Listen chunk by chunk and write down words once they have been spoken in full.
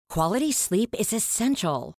Quality sleep is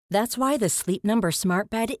essential. That's why the Sleep Number Smart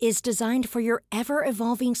Bed is designed for your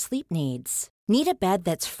ever-evolving sleep needs. Need a bed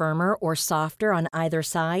that's firmer or softer on either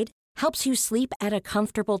side? Helps you sleep at a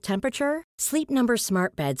comfortable temperature? Sleep Number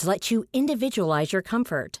Smart Beds let you individualize your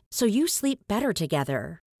comfort, so you sleep better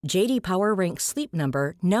together. J.D. Power ranks Sleep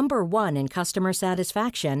Number number 1 in customer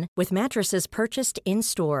satisfaction with mattresses purchased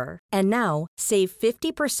in-store. And now, save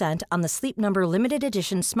 50% on the Sleep Number Limited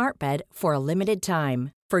Edition Smart Bed for a limited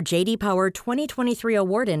time. For J.D. Power 2023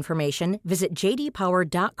 award information, visit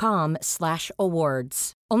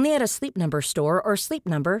jdpower.com/awards. Only at a Sleep Number store or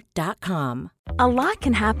sleepnumber.com. A lot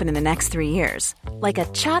can happen in the next 3 years. Like a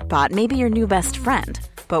chatbot may be your new best friend.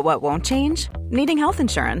 But what won't change? Needing health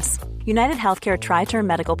insurance. United Healthcare Tri-Term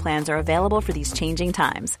Medical Plans are available for these changing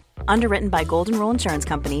times. Underwritten by Golden Rule Insurance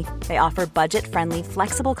Company, they offer budget-friendly,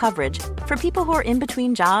 flexible coverage for people who are in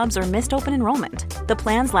between jobs or missed open enrollment. The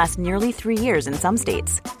plans last nearly 3 years in some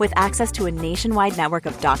states, with access to a nationwide network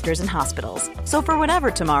of doctors and hospitals. So for whatever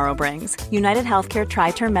tomorrow brings, United Healthcare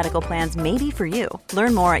Tri-Term Medical Plans may be for you.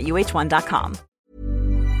 Learn more at uh1.com.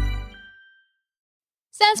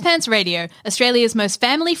 Sans Pants Radio, Australia's most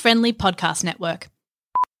family-friendly podcast network.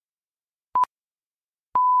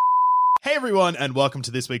 Hey everyone, and welcome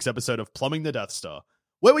to this week's episode of Plumbing the Death Star,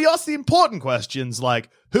 where we ask the important questions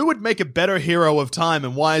like, who would make a better hero of time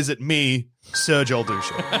and why is it me, Serge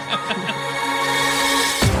Aldusha?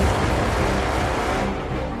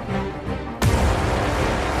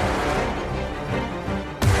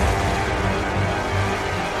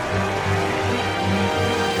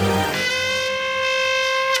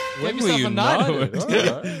 Give yourself a knighthood.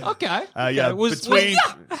 Okay. Yeah, was Link...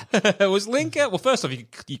 Well, first off,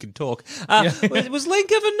 you can talk. Was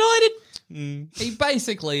Link ever knighted? He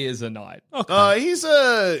basically is a knight. Okay. He's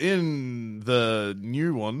in the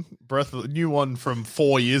new one, new one from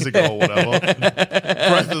 4 years ago or whatever.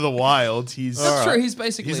 Breath of the Wild. That's true. He's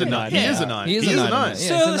basically a knight. He is a knight. He is a knight.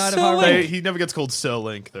 Sir- Yeah, he's a knight of Sir our Link. realm. He never gets called Sir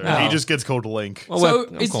Link, though. No. He just gets called Link. Well, So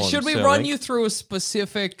I'm calling should him we Sir run Link. you through a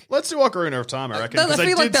specific... Let's do Ocarina of Time, I reckon. I 'cause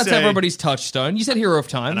feel like did that's say- everybody's touchstone. You said Hero of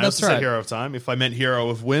Time. And I That's also said right. Hero of Time. If I meant Hero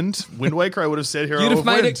of Wind Waker, I would have said Hero You'd of have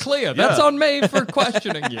made Wind. it clear. Yeah. That's on me for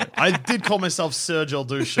questioning you. I did call myself Serge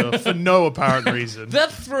Aldusha for no apparent reason.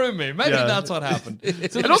 That threw me. Maybe Yeah. that's what happened.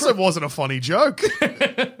 So It also wasn't a funny joke.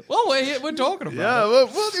 well, we're talking about Yeah, it.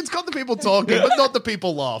 well, it's got the people talking, but not the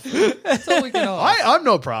people laughing. That's all we can ask. I'm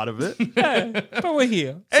not proud of it. But we're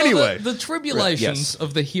here. So Anyway. the tribulations Yes.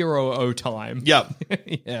 of the Hero O Time. Yep.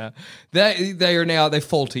 Yeah. They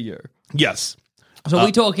fall to you. Yes. So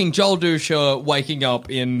we talking Joel Dusha waking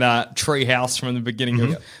up in that treehouse from the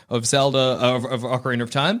beginning of Zelda, of Ocarina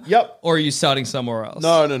of Time? Yep. Or are you starting somewhere else?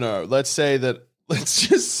 No. Let's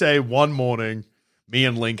just say one morning, me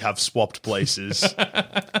and Link have swapped places.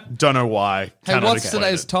 Don't know why. Hey, Cannot what's explain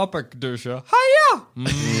today's it. topic, Dusha?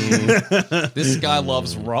 Hiya! This guy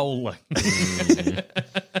loves rolling.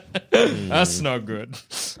 That's no good.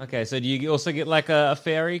 Okay, so do you also get like a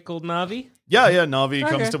fairy called Navi? Yeah, Navi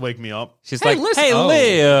comes Okay. to wake me up. She's Hey, like, listen- hey, oh.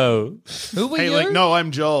 Leo. Who were Hey, you? Link, no,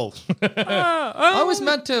 I'm Joel. I was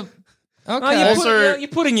meant to... Oh, Okay. Also- you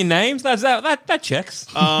put in your names. That checks.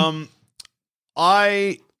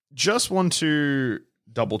 I just want to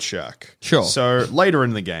double check. Sure. So later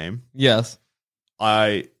in the game, Yes.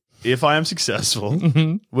 if I am successful,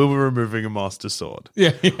 we'll be removing a Master Sword.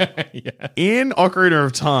 Yeah. In Ocarina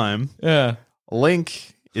of Time, Yeah.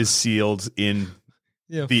 Link is sealed in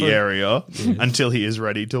the area until he is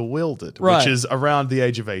ready to wield it, Right. which is around the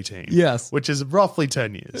age of 18. Yes. Which is roughly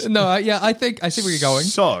 10 years. No, I see where you're going.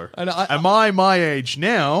 So, And I- am I my age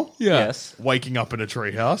now, Yeah. Yes. waking up in a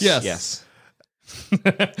treehouse? Yes. Yes.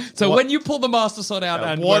 So What- when you pull the Master Sword out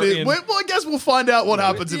and What we're is, in... well, I guess we'll find out what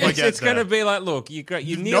happens if I get It's there. going to be like, look, you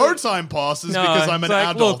No time passes because I'm it's an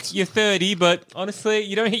like, adult. Look, you're 30, but honestly,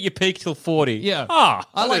 you don't hit your peak till 40. Yeah. Ah.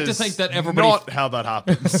 I like to is think that everybody... Not how that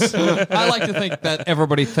happens. I like to think that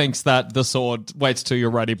everybody thinks that the sword waits till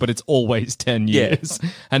you're ready, but it's always 10 Yeah. years.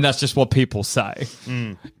 And that's just what people say.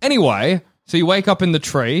 Anyway, so you wake up in the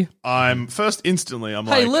tree. I'm like,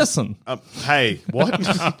 Hey, listen. Hey,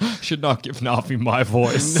 what? Should not give Navi my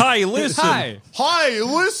voice. Hey, listen. Hey, Hey,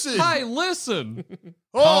 listen. hey, listen.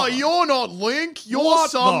 Oh, you're not Link. You're What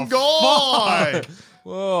some the guy.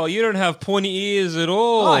 Whoa, you don't have pointy ears at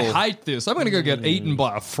all. I hate this. I'm going to go get eaten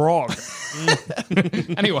by a frog.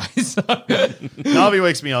 Anyway, so... Navi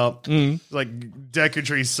wakes me up. Like,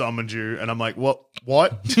 Deku summoned you. And I'm like, what?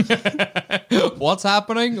 What's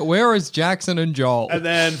happening? Where is Jackson and Joel? And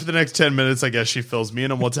then for the next 10 minutes, I guess she fills me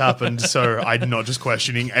in on what's happened. So I'm not just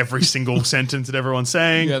questioning every single sentence that everyone's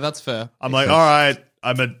saying. Yeah, that's fair. I'm like, all right,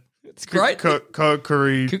 I'm a It's great.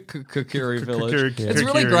 Kokiri Kokiri Village. Kokiri It's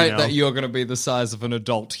really great now. that you're going to be the size of an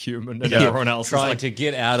adult human and everyone else is Trying like, to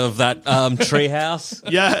get out of that treehouse.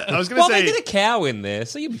 Yeah, I was going Well, to they say get a cow in there,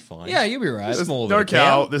 so you'll be fine. yeah, you'll be right. there's small no little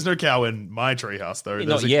cow. cow. There's no cow in my treehouse though. Not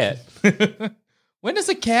There's a- yet. When does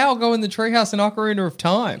a cow go in the treehouse in Ocarina of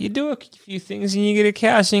Time? You do a few things and you get a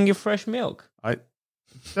cow so you can get fresh milk. I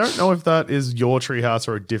don't know if that is your treehouse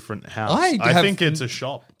or a different house. I I have- think it's a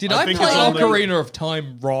shop. Did I think play it's on the- Ocarina of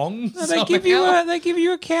Time wrong? No, they give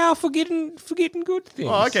you a cow for getting good things.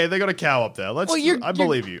 Oh, okay, they got a cow up there. Let's. Well, you're- I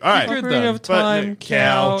believe you. All right, good Ocarina then. of Time, But,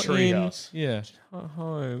 cow in treehouse. Yeah.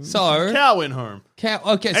 home. So Cow in home. cow.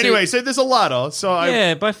 Okay. Anyway, so there's a ladder. So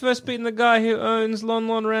Yeah, by first beating the guy who owns Lon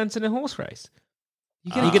Lon Rants in a horse race.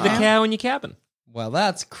 You get the cow in your cabin. well,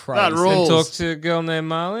 that's crazy. That rules. Then talk to a girl named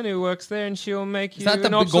Marlon who works there, and she'll make you that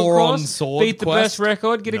an the obstacle Goron course, sword beat the quest? best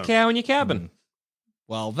record, get No. a cow in your cabin.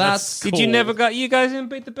 Well, that's. Did you never you guys didn't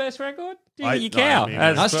beat the best record? Did you get your cow? mean,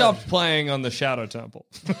 That's I great. stopped playing on the Shadow Temple.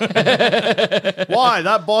 why?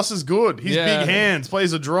 That boss is good. He's Yeah. big hands,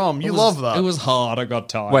 plays a drum. You love that. It was hard. I got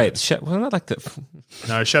tired. Wait, wasn't that like the?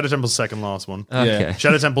 No, Shadow Temple's second last one. Okay.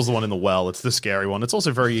 Shadow Temple's the one in the well. It's the scary one. It's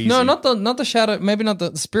also very easy. No, not the Shadow. Maybe not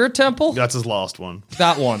the Spirit Temple. That's his last one.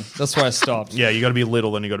 That one. That's where I stopped. Yeah, you got to be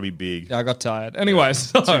little, then you got to be big. Yeah, I got tired. Anyway,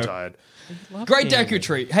 so Too tired. Great Deku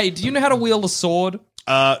Tree. Hey, do you know how to wield a sword?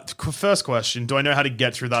 First question: do I know how to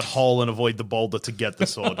get through that hole and avoid the boulder to get the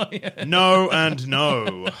sword? No and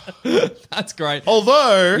no. That's great.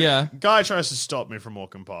 Although, Yeah. guy tries to stop me from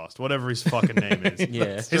walking past, whatever his fucking name is.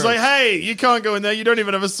 Yeah. He's like, "Hey, you can't go in there. You don't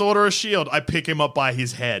even have a sword or a shield." I pick him up by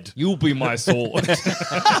his head. You'll be my sword.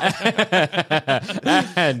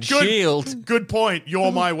 And shield. Good point.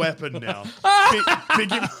 You're my weapon now.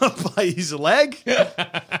 Pick him up by his leg.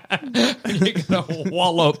 You're gonna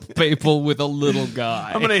wallop people with a little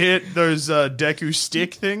guy. I'm gonna hit those Deku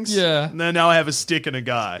stick things. Yeah. And then now I have a stick and a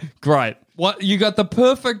guy. Great. What you got the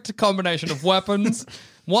perfect combination of weapons.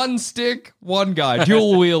 One stick, one guy,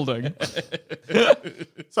 dual wielding.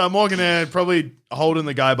 So I'm walking in, probably holding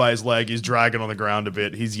the guy by his leg. He's dragging on the ground a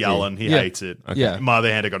bit. He's yelling. He Yeah. hates it. Yeah. In my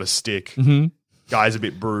other hand, I got a stick. Mm-hmm. Guy's a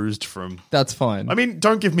bit bruised from. That's fine. I mean,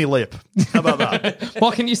 don't give me lip. How about that?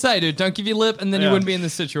 What can you say, dude? Don't give you lip, and then you Yeah. wouldn't be in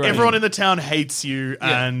this situation. Everyone in the town hates you,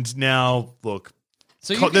 and now look,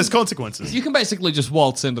 so you there's can, consequences. you can basically just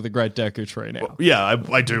waltz into the Great Deku Tree now. Yeah,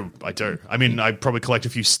 I do. I mean, I probably collect a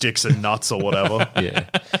few sticks and nuts or whatever. Yeah.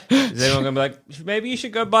 Is everyone gonna be like, maybe you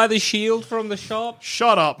should go buy the shield from the shop?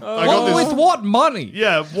 Shut up. I got What, this. with what money?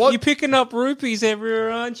 Yeah, what? You're picking up rupees everywhere,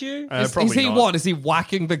 aren't you? Is probably he not. what? Is he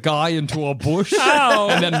whacking the guy into a bush? Ow.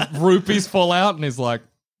 And then rupees fall out, and he's like,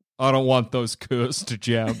 I don't want those cursed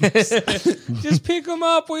gems. Just pick them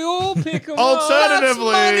up. We all pick them up.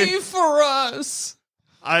 Alternatively, That's money for us.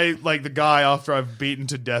 I like the guy after I've beaten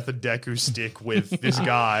to death a Deku stick with this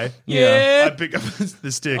guy. Yeah. I pick up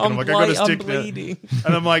the stick and I'm like, I got a I'm stick there. bleeding.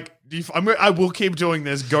 And I'm like, I will keep doing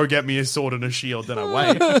this. Go get me a sword and a shield. Then I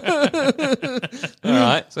wait. All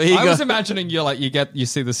right. So here you I go. was imagining you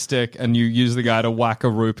see the stick and you use the guy to whack a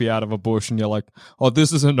rupee out of a bush and you're like, oh,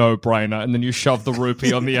 this is a no-brainer. And then you shove the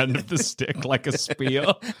rupee on the end of the stick like a spear.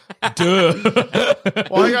 Duh.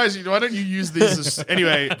 Why, guys? Why don't you use these?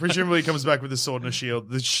 Anyway, presumably he comes back with a sword and a shield.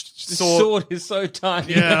 The The sword. sword is so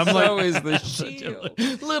tiny. Yeah, I'm so like- is the shield.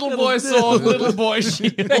 Little boy sword, little boy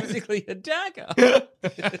shield. Basically a dagger.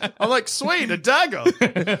 I'm like, sweet, a dagger.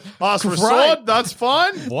 Ask for a Great. sword. That's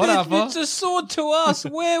fine. Whatever. It's a sword to us.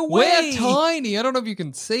 We're We're tiny. I don't know if you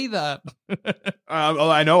can see that.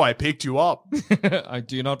 I know. I picked you up. I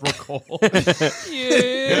do not recall.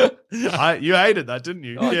 Yeah. You hated that, didn't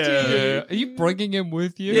you? Yeah. Are you bringing him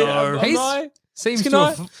with you? Yeah, He seems Can to I,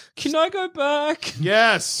 have... can I go back?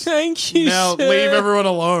 Yes. Thank you, Now sir. leave everyone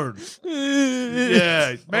alone.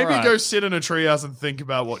 Yeah, maybe All right. go sit in a treehouse and think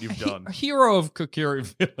about what you've done. Hero of Kokiri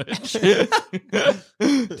Village.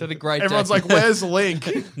 To the great Everyone's Deku. like, "Where's Link?"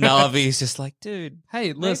 Navi's just like, dude.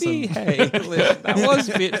 Hey, listen. Maybe, listen, that was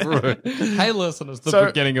a bit rude. Hey, listen, it's the So-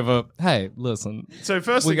 beginning of a... Hey, listen. So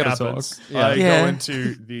first We thing gotta happens, talk. Yeah. I Yeah. go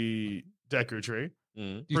into the Deku tree.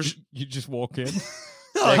 You just walk in.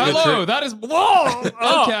 Deku Hello, tree. that is... Whoa! Okay.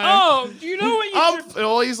 Oh, do you know what you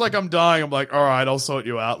Well, he's like, "I'm dying." I'm like, "All right, I'll sort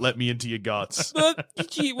you out. Let me into your guts."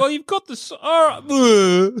 well, you've got the... All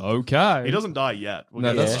right. Okay. He doesn't die yet. We'll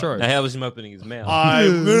No, get that's that. true. Now, how was him opening his mouth?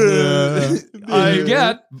 You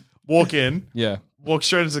get... walk in, Yeah. walk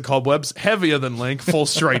straight into the cobwebs, heavier than Link, fall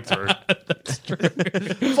straight through.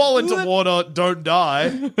 Fall into water, don't die.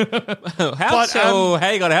 how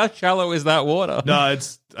hang on, how shallow is that water? No,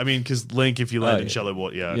 I mean, because Link, if you land in yeah. shallow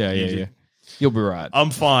water, Yeah. You'll be right. I'm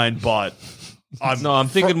fine, but I'm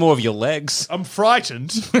thinking more of your legs. I'm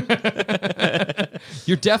frightened.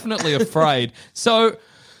 You're definitely afraid. So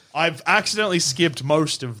I've accidentally skipped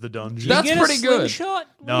most of the dungeon. That's Get a pretty good. slingshot?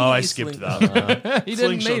 No, I skipped that. he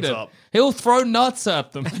didn't need Slingshot's it. up. He'll throw nuts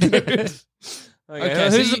at them, dude. Okay,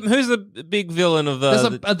 so who's the big villain of There's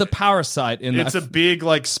the... the parasite in It's that. a big,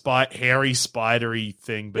 like, hairy, spidery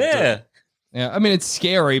thing. But Yeah, I mean, it's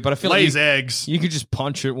scary, but I feel lays like eggs. you could just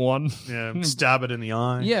punch it one. Yeah, stab it in the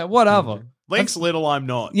eye. Yeah, whatever. Link's little, I'm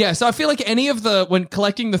not. Yeah, so I feel like any of when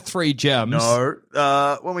collecting the 3 gems.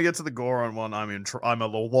 No. When we get to the Goron one, I'm in a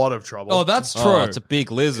lot of trouble. Oh, that's true. Oh, it's a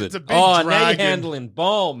big lizard. It's a big now you're dragon. handling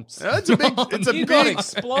bombs. It's a big. It's a You got big.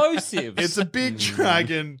 explosives. It's a big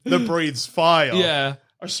dragon that breathes fire. Yeah.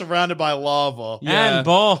 Are surrounded by lava Yeah. and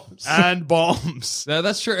bombs. and bombs. Yeah,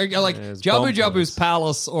 that's true. Like There's Jabu bomb Jabu's bombs.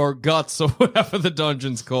 Palace or Guts or whatever the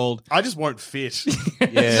dungeon's called. I just won't fit.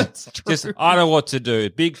 Yeah, That's true. just I know what to do.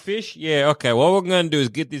 Big fish? Yeah, okay. What we're going to do is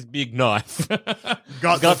get this big knife.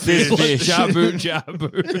 Got Got the this fish. fish. Jabu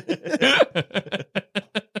Jabu.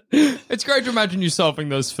 It's great to imagine you solving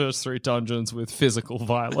those first 3 dungeons with physical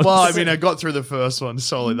violence. Well, I mean, I got through the first one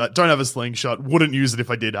solely. That don't have a slingshot. Wouldn't use it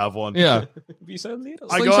if I did have one. yeah. Be so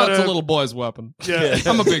little. I Slingshot's got a a- little boy's weapon. Yeah.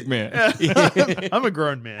 I'm a big man. I'm a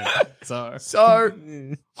grown man. So So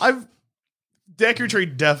Deku Tree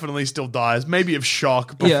definitely still dies. Maybe of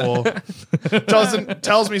shock before.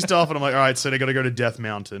 Tells me stuff, and I'm like, all right, so they got to go to Death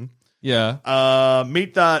Mountain. yeah.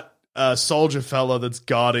 Meet that soldier fella that's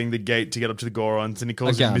guarding the gate to get up to the Gorons, and he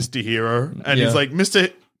calls Again. him Mr. Hero. And Yeah. he's like,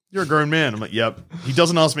 Mr. You're a grown man. I'm like, yep. He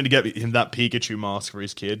doesn't ask me to get him that Pikachu mask for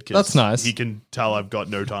his kid. 'Cause That's nice. He can tell I've got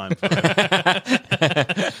no time for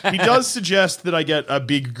it. He does suggest that I get a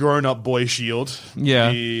big grown-up boy shield. Yeah.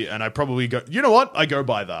 And I probably go, you know what? I go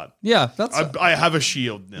buy that. Yeah, that's I have a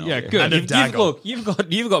shield now. Yeah, good. And a dagger.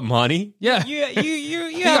 You've got money. Yeah. You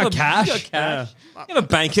You have got cash. You got cash. You have a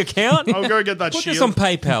bank account. I'll go get that Put shield. this on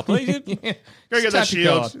PayPal, please. Go get that Tap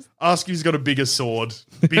your shield. Ask who's got a bigger sword.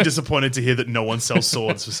 Be disappointed to hear that no one sells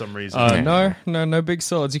swords for some reason. no big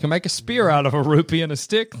swords. You can make a spear out of a rupee and a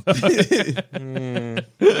stick. Get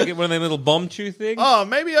one of them little bomb chew things. Oh,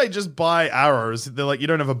 maybe I just buy arrows. They're like, you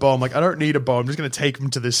don't have a bow. I'm like, I don't need a bow. I'm just going to take them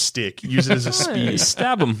to this stick. Use it as a spear. You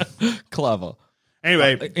stab them. Clever.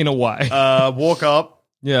 Anyway, In a way. walk up.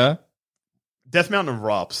 Yeah. Death Mountain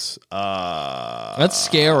erupts. That's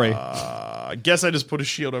scary. I guess I just put a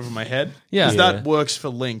shield over my head. Yeah. 'Cause Yeah. that works for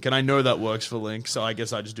Link, and I know that works for Link, so I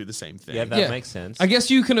guess I just do the same thing. Yeah, that makes sense. I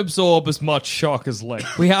guess you can absorb as much shock as Link.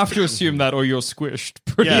 We have to assume that or you're squished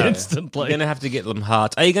pretty Yeah. instantly. You're gonna have to get them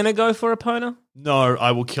hearts. Are you gonna go for Epona? No,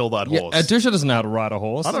 I will kill that Yeah, horse. Dusha doesn't know how to ride a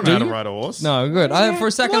horse. I don't do know how to you? ride a horse. No, good. For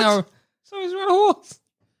a second, What? So he's ride a horse.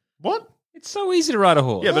 What? It's so easy to ride a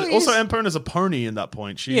horse. Yeah, but also Empona's a pony in that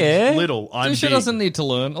point. She's Yeah. little. I'm Dusha big. doesn't need to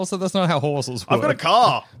learn. Also, that's not how horses work. I've got a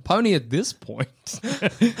car. Pony at this point.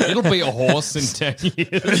 It'll be a horse in 10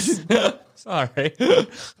 years. Sorry.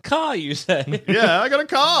 Car, you say? Yeah, I got a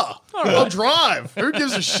car. I'll drive. Who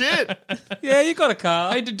gives a shit? Yeah, you got a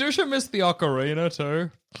car. Hey, did Dusha miss the ocarina too?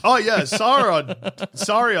 Oh yeah,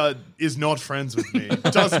 Saria is not friends with me.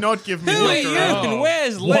 Does not give me Who are you? ocarina.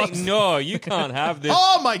 Where's What? Link? No, you can't have this.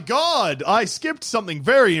 Oh my god, I skipped something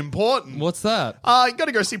very important. What's that? You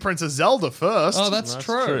gotta go see Princess Zelda first. Oh, that's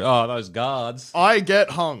true. Oh, those guards. I get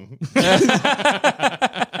hung.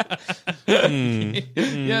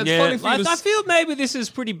 Yeah, it's funny for you to I feel maybe this is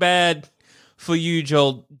pretty bad for you,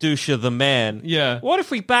 Joel Dusha the man. Yeah. What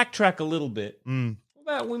if we backtrack a little bit? What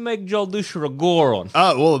about we make Joel Dusha a Goron?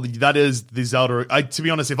 Oh, well, that is the Zelda. To be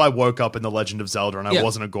honest, if I woke up in The Legend of Zelda and I Yeah.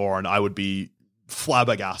 wasn't a Goron, I would be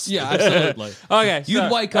flabbergasted. Yeah, absolutely. Okay, You'd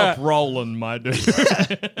so, wake up rolling, my dude.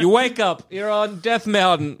 You wake up, you're on Death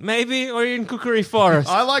Mountain, maybe, or you're in Kukuri Forest.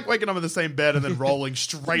 I like waking up in the same bed and then rolling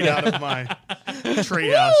straight out of my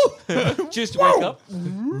treehouse. Just wake up.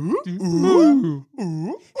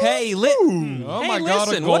 Hey, Oh my God,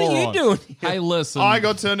 a listen, what are you Goron. doing? Hey, listen. I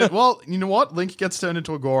got turned in. Well, you know what? Link gets turned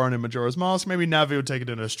into a Goron in Majora's Mask. Maybe Navi will take it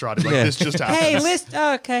in a stride. Like, this just happened. Hey, listen.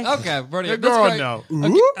 Okay. Okay, brilliant. Yeah, That's Goron great. now.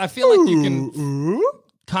 Okay, I feel like you can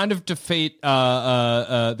kind of defeat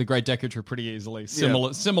the Great Deku Tree pretty easily.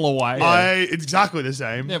 Similar way. It's exactly the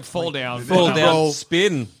same. Yeah, fall down. Fall Yeah. down, Roll.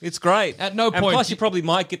 spin. It's great. At no And point plus, do- you probably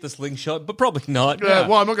might get the slingshot, but probably not. Yeah,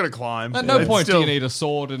 well, I'm not going to climb. At no It's point still- do you need a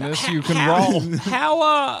sword in this. You can roll. How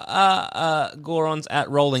are Gorons at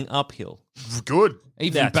rolling uphill? Good.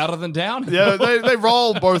 Even better than down? Yeah, they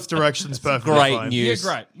roll both directions perfectly Great fine. news.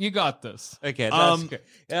 You're great. You got this. Okay, that's good.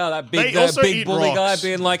 Yeah, that they big, also big eat bully guy rocks.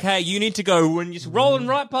 being like, "Hey, you need to go," and just rolling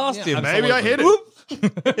right past him. Maybe I hit it.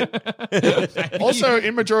 Also,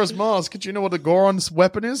 in Majora's Mask, do you know what the Goron's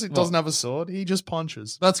weapon is? It doesn't have a sword. He just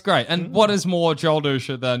punches. That's great. And what is more Joel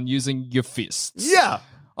Dusha than using your fists? Yeah.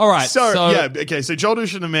 All right. So Joel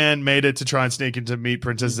Dusha the man made it to try and sneak in to meet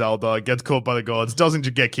Princess Zelda, gets caught by the gods, doesn't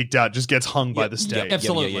just get kicked out, just gets hung by the stake.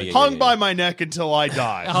 Absolutely. Hung by my neck until I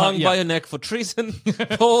die. Hung by your neck for treason.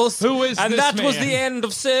 Pause. Who is and this that was man? the end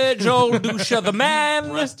of Sir Joel Dusha, the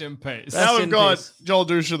man. Rest in peace. Now Rest we've in got peace. Joel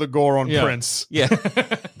Dusha the Goron Yeah. Prince. Yeah.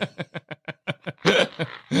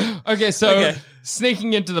 Okay, so Okay.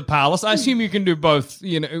 sneaking into the palace, I assume you can do both,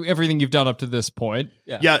 everything you've done up to this point.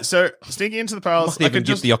 Yeah, so sneaking into the palace, Might I even could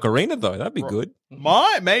get just the ocarina though. That'd be good.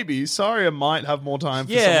 maybe. Sorry, I might have more time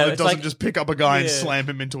for Yeah, someone that it's doesn't like- just pick up a guy and yeah. slam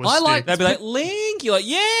him into a I stick. like- They'd be like, Link. You're like,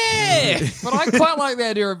 yeah. But I quite like the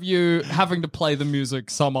idea of you having to play the music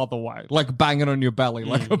some other way, like banging on your belly,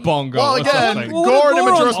 like a bongo. Well, or again, something. Well, Goron in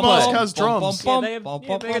Goron's Majora's play. Mask has drums. Yeah,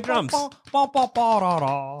 they have drums.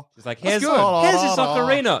 It's like, here's good. this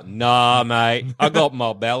ocarina. Nah, mate. I got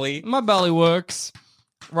my belly. My belly works.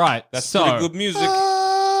 Right. That's so, pretty good music.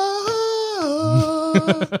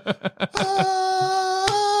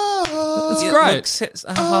 It's It great. looks-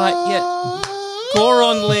 yeah.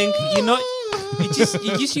 Goron Link,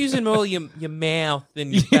 you're just using all your mouth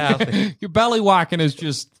and your mouth. Your belly whacking is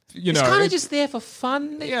just, It's kind of just there for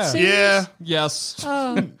fun. it Yeah. seems. Yeah. Yes.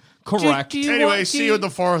 Oh. Correct. Do you Anyway, want- see do you at the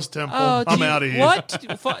Forest Temple. Oh, I'm do you- out of here. What?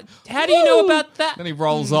 How do you know about that? Then he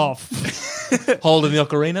rolls off. Holding the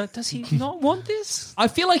ocarina. Does he not want this? I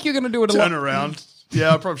feel like you're going to do it a Turn lot. around.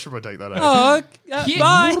 Yeah, I probably should take that out. Oh, Here-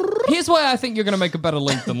 bye. Here's why I think you're going to make a better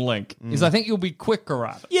Link than Link. Is I think you'll be quicker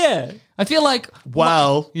at it. Yeah. I feel like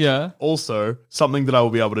Well, yeah. also, something that I will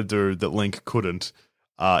be able to do that Link couldn't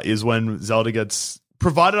is when Zelda gets...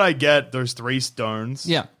 Provided I get those 3 stones.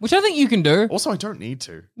 Yeah, which I think you can do. Also, I don't need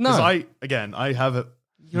to. No. Because I have it.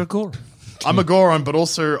 You're a Goron. I'm a Goron, but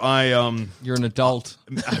also You're an adult.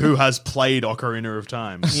 who has played Ocarina of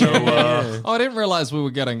Time. So, Oh, I didn't realize we were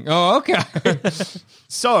getting. Oh, okay.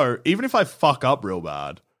 so even if I fuck up real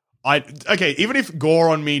bad, even if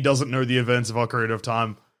Goron me doesn't know the events of Ocarina of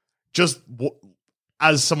Time, just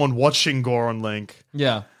as someone watching Goron Link,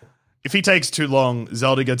 Yeah. if he takes too long,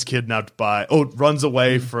 Zelda gets kidnapped runs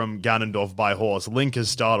away from Ganondorf by horse. Link is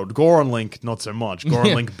startled. Goron Link, not so much. Goron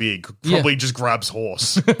Yeah. Link big. Probably just grabs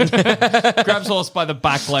horse. Grabs horse by the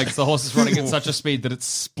back legs. The horse is running at such a speed that it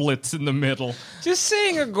splits in the middle. Just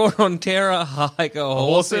seeing a Goron Terra hike a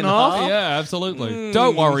horse in in half? half. Yeah, absolutely.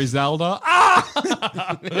 Don't worry, Zelda.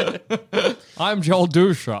 Ah! I'm Joel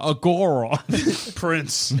Dusha, a Goron.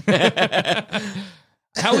 Prince.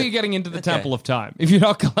 How are you getting into the Temple of Time if you're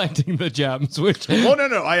not collecting the gems? Which Well,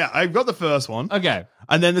 no. I've got the first one. okay,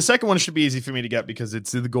 And then the second one should be easy for me to get because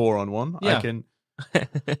it's the Goron one. Yeah. I can...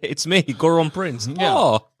 It's me, Goron Prince. yeah,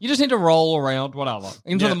 Oh. you just need to roll around, whatever,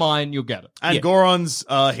 into Yeah. the mine. You'll get it. And Yeah. Goron's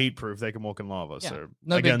heat proof. They can walk in lava. Yeah, So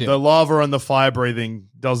no big again, deal. the lava and the fire breathing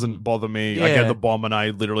doesn't bother me. I Yeah. get the bomb and I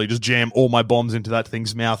literally just jam all my bombs into that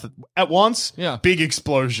thing's mouth at once. Yeah. Big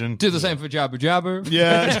explosion. Do the same for Jabu Jabu.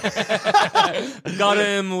 Yeah. Got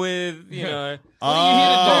him with, you know. What are you here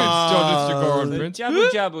to do? It's Joel Dusha, Goron the Prince. Jabu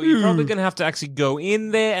Jabu. You're probably going to have to actually go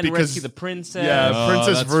in there and Because- rescue the princess. Yeah. Oh,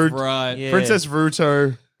 Princess that's Root- right. Yeah. Princess Ruto.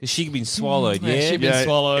 Because she'd been swallowed, Yeah, yeah? she'd been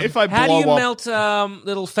swallowed. If I How do blow you up... melt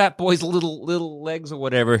little fat boy's little legs or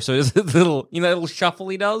whatever? So there's a little, little shuffle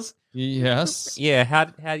he does? Yes. Yeah, how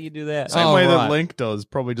do you do that? Same Oh, way right. that Link does.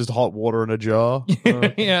 Probably just hot water in a jar.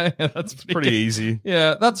 yeah, that's Pretty easy.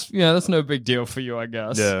 Yeah, that's no big deal for you, I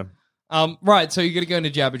guess. Yeah. Right. So you're gonna go into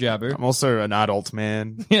Jabu Jabu. I'm also an adult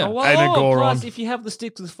man. Yeah. Oh, well, And a Goron. plus, if you have the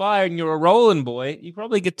sticks with fire and you're a rolling boy, you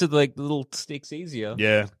probably get to the little sticks easier.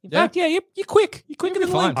 Yeah. In fact, yeah, you're quick. You're quicker than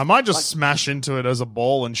fine. Link. I might just smash into it as a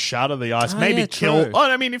ball and shatter the ice. Oh, Maybe yeah, kill. true.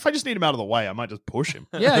 Oh, I mean, if I just need him out of the way, I might just push him.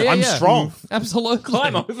 Yeah, I'm yeah. strong. Absolutely.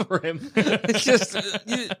 Climb over him. It's just,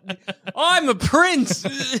 I'm a prince.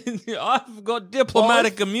 I've got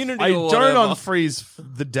diplomatic immunity. I or don't whatever. unfreeze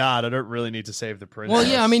the dad. I don't really need to save the princess. Well,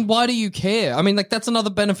 yeah. I mean, why do you care? I mean, like that's another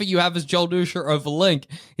benefit you have as Joel Dusha over Link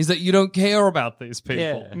is that you don't care about these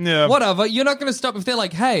people. Yeah. Whatever. You're not going to stop if they're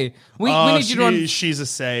like, "Hey, we need you to run." She's a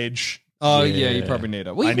sage. Oh yeah, you probably need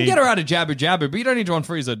her. Well, you I can need- get her out of Jabu Jabu, but you don't need to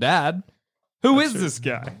unfreeze her dad. Who is this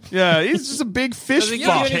guy? Yeah, he's just a big fish Does he,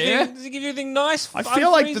 fuck. give you anything, does he give you anything nice? I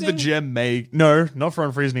feel like that the unfreezing? gem may... No, not for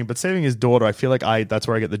unfreezing, but saving his daughter, I feel like that's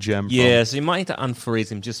where I get the gem from. Yeah, so you might need to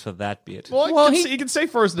unfreeze him just for that bit. Well, he can stay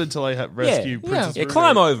frozen until I rescue Princess Yeah, Ruto.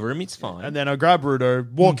 climb over him, it's fine. And then I'll grab Ruto,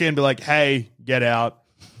 walk in, be like, hey, get out.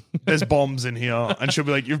 There's bombs in here. And she'll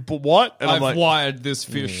be like, you've what? And I'm I've like, wired this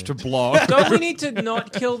fish to block. Don't we need to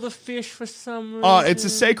not kill the fish for some reason? oh, it's a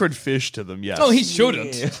sacred fish to them, yes. Oh, he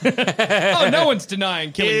shouldn't. Oh, no one's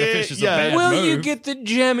denying killing the fish is Yeah. a bad Will move. you get the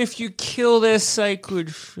gem if you kill their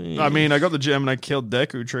sacred fish? I mean, I got the gem and I killed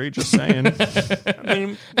Deku Tree, just saying. I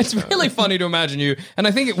mean, It's really funny to imagine you, and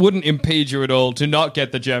I think it wouldn't impede you at all to not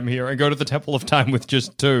get the gem here and go to the Temple of Time with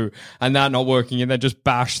just 2, and that not working, and then just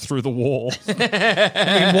bash through the wall.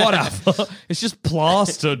 I mean, whatever. It's just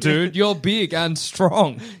plaster, dude. You're big and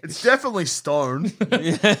strong. It's definitely stone.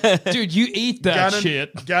 Dude, you eat that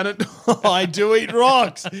shit. Ganon, I do eat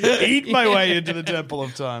rocks. Eat my way into the Temple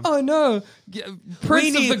of Time. Oh, no.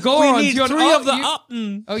 Prince of the Gorons. we need you're 3 of the you-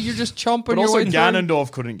 Upton. Oh, you're just chomping But your also way through?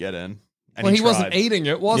 Ganondorf couldn't get in. And Well, he wasn't tried. eating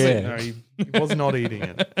it, was Yeah. he? No, he was not eating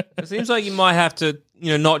it. It seems like you might have to,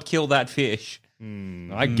 not kill that fish.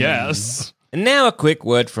 I guess. And now a quick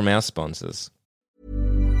word from our sponsors.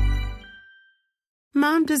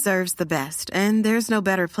 Mom deserves the best, and there's no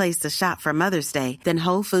better place to shop for Mother's Day than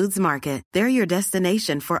Whole Foods Market. They're your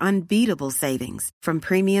destination for unbeatable savings, from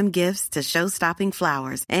premium gifts to show-stopping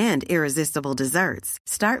flowers and irresistible desserts.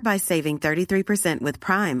 Start by saving 33% with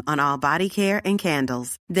Prime on all body care and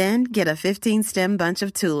candles. Then get a 15-stem bunch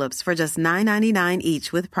of tulips for just $9.99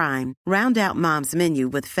 each with Prime. Round out Mom's menu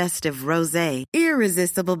with festive rosé,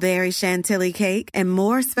 irresistible berry chantilly cake, and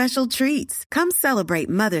more special treats. Come celebrate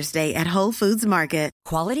Mother's Day at Whole Foods Market.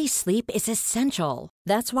 Quality sleep is essential.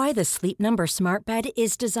 That's why the Sleep Number Smart Bed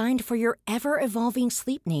is designed for your ever-evolving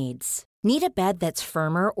sleep needs. Need a bed that's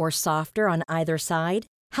firmer or softer on either side?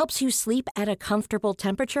 Helps you sleep at a comfortable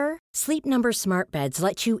temperature? Sleep Number Smart Beds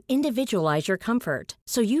let you individualize your comfort,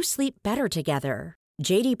 so you sleep better together.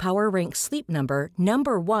 J.D. Power ranks Sleep Number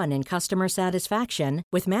number 1 in customer satisfaction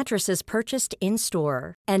with mattresses purchased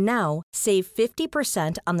in-store. And now, save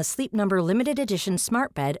 50% on the Sleep Number Limited Edition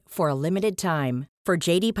Smart Bed for a limited time. For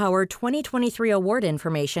J.D. Power 2023 award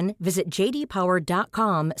information, visit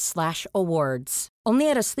jdpower.com/awards. Only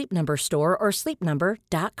at a Sleep Number store or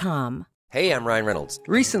sleepnumber.com. Hey, I'm Ryan Reynolds.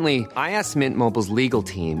 Recently, I asked Mint Mobile's legal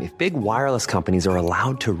team if big wireless companies are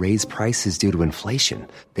allowed to raise prices due to inflation.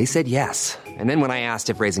 They said yes. And then when I asked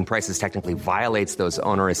if raising prices technically violates those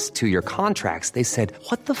onerous 2-year contracts, they said,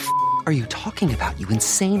 "What the f*** are you talking about, you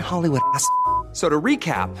insane Hollywood ass?" So to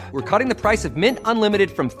recap, we're cutting the price of Mint Unlimited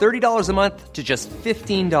from $30 a month to just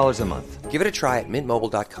 $15 a month. Give it a try at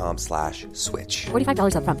mintmobile.com/switch.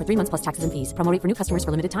 $45 up front for 3 months plus taxes and fees. Promo rate for new customers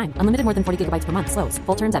for limited time. Unlimited more than 40 gigabytes per month. Slows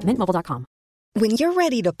full terms at mintmobile.com. When you're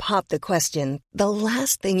ready to pop the question, the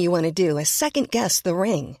last thing you want to do is second-guess the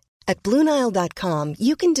ring. At BlueNile.com,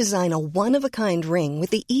 you can design a one-of-a-kind ring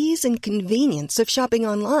with the ease and convenience of shopping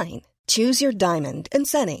online. Choose your diamond and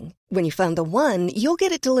setting. When you find the one, you'll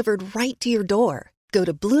get it delivered right to your door. Go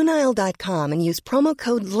to BlueNile.com and use promo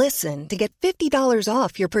code LISTEN to get $50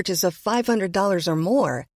 off your purchase of $500 or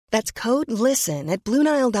more. That's code LISTEN at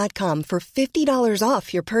BlueNile.com for $50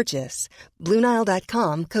 off your purchase.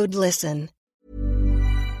 BlueNile.com, code LISTEN.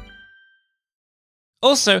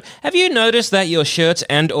 Also, have you noticed that your shirts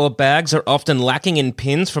and or bags are often lacking in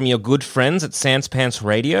pins from your good friends at Sans Pants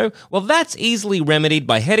Radio? Well, that's easily remedied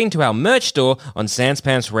by heading to our merch store on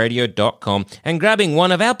sanspantsradio.com and grabbing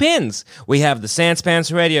one of our pins. We have the Sans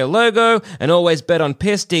Pants Radio logo, an Always Bet on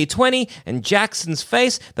Piss D20, and Jackson's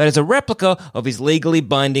face that is a replica of his legally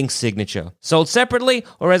binding signature. Sold separately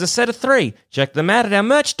or as a set of 3. Check them out at our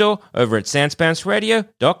merch store over at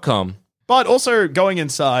sanspantsradio.com. But also, going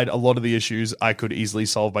inside, a lot of the issues I could easily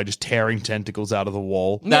solve by just tearing tentacles out of the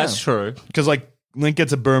wall. That's true. Because, Link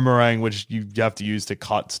gets a boomerang, which you have to use to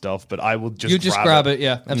cut stuff, but I will just grab it.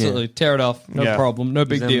 Yeah, absolutely. Tear it off. No problem. No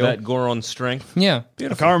big Isn't deal. that Goron strength? Yeah. I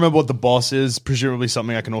can't remember what the boss is. Presumably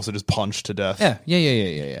something I can also just punch to death.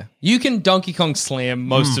 Yeah. You can Donkey Kong slam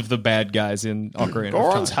most of the bad guys in Ocarina of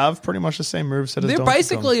Gorons Time. have pretty much the same moveset as They're Donkey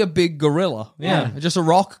basically a big gorilla. Yeah. Just a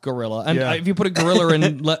rock gorilla. And if you put a gorilla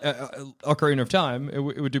in Ocarina of Time, it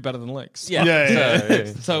would do better than Link's.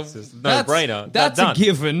 Yeah. So no brainer. That's a Done.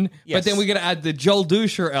 given. Yes. But then we got to add the Joel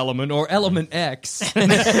Dusher element or element X. Kong.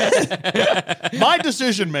 My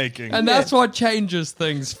decision making. And that's what changes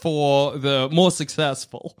things for the more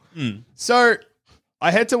successful. So, I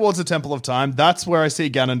head towards the Temple of Time. That's where I see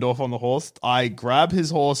Ganondorf on the horse. I grab his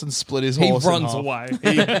horse and split his horse. He in runs half. away.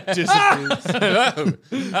 He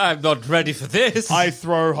disappears. I'm not ready for this. I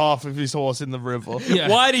throw half of his horse in the river. Yeah.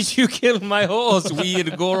 Why did you kill my horse,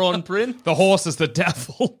 weird Goron prince? The horse is the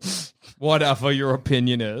devil. Whatever your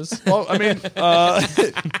opinion is. Well, I mean,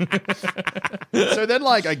 so then,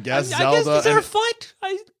 like, I guess Zelda. Is there a fight?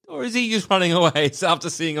 Or is he just running away after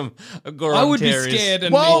seeing a Goron? I would be tear his- scared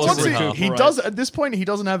and Well, need what's to he, recuperate. he does at this point. He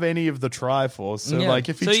doesn't have any of the Triforce. So, Yeah. like,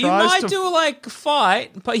 if he So tries you might to, do a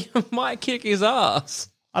fight, but you might kick his ass.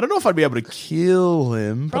 I don't know if I'd be able to kill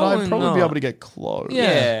him, but I'd Probably probably be not. able to get close.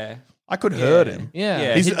 Yeah. I could hurt him.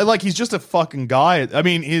 Yeah. He's just a fucking guy. I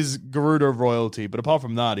mean, he's Gerudo royalty, but apart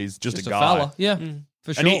from that, he's just a guy. fella. Yeah,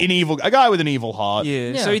 for sure. A guy with an evil heart.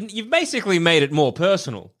 Yeah. So you've basically made it more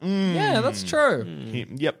personal. Yeah, that's true.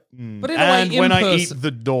 Yep. But in a and way, when I in-person- eat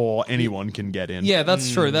the door, anyone can get in. Yeah,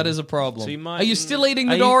 that's true. That is a problem. So you might- Are you still eating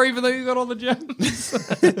the Are you- door even though you got all the gems?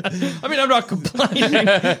 I mean, I'm not complaining.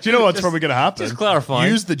 Do you know what's probably going to happen? just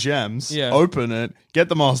clarifying. Use the gems, Yeah. open it, get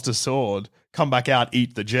the Master Sword, come back out,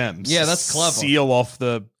 eat the gems. Yeah, that's clever. Seal off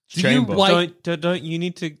the you chamber. like- Don't you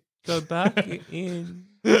need to go back in?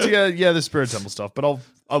 yeah, the Spirit Temple stuff. But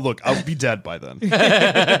I'll be dead by then.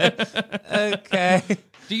 Okay.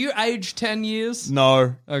 Do you age 10 years?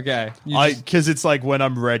 No. Okay. Because it's like when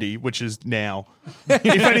I'm ready, which is now. If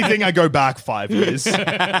anything, I go back 5 years.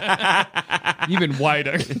 You've been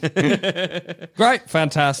waiting. Great.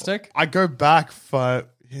 Fantastic. I go back 5.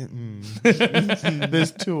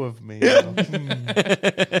 There's 2 of me.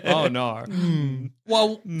 Oh, no.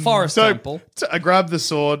 Well, Forest So Temple. I grab the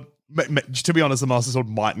sword. To be honest, the Master Sword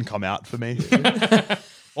mightn't come out for me.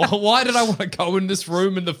 Well, why did I want to go in this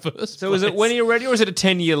room in the first So place? is it when you're ready, or is it a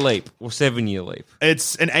 10-year leap or 7-year leap?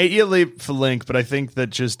 It's an 8-year leap for Link, but I think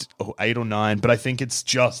that 8 or 9. But I think it's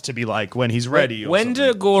just to be like when he's ready. Or When do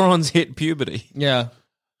something. Gorons hit puberty? Yeah.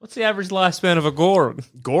 What's the average lifespan of a Goron?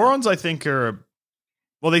 Gorons? I think are.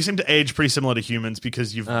 Well, they seem to age pretty similar to humans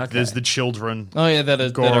because there's the children Oh, yeah, that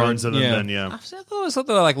is Gorons, and yeah. then yeah. I thought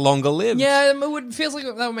they were like longer lived. Yeah, it feels like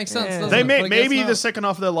that would make sense. doesn't They it? may But I guess maybe not. the second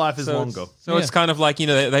half of their life is longer. So it's kind of like,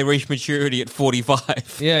 they reach maturity at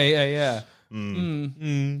 45. Yeah. I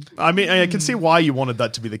mean, I can see why you wanted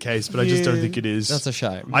that to be the case, but I just don't think it is. That's a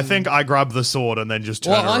shame. I think I grab the sword and then just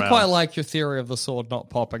turn Well, around. I quite like your theory of the sword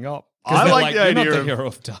not popping up. 'Cause I they're like the you're not idea the of- hero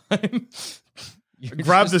of time.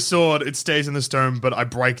 Grab the sword, it stays in the stone, but I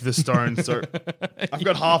break the stone, so I've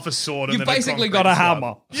got half a sword. And You've then basically concrete got a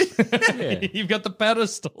slab. hammer. You've got the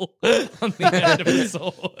pedestal on the end of the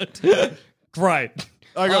sword. Great.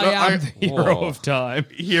 I am the hero of time.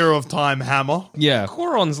 Hero of time hammer. Yeah.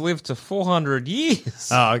 Gorons live to 400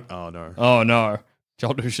 years. Oh no. Oh, no.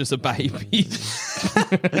 Joldush is a baby.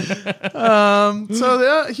 So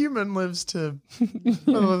the human lives to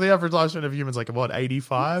the average lifespan of humans like what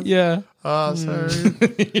 85. Yeah. So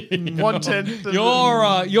 1/10.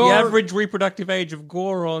 The average reproductive age of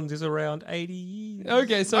Gorons is around 80 years.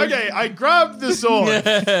 Okay, so Okay, I grab the sword.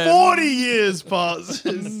 40 years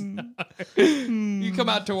passes. you come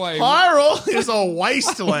out to a Hyrule is a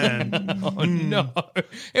wasteland. Oh no.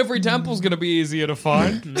 Every temple's going to be easier to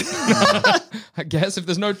find. I guess if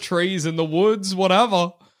there's no trees in the woods,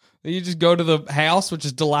 whatever. You just go to the house, which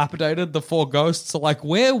is dilapidated. The 4 ghosts are like,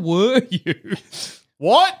 where were you?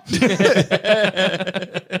 What?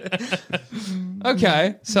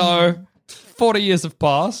 Okay, so 40 years have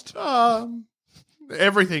passed.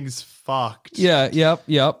 Everything's fucked. Yeah, yep.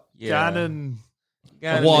 Ganon.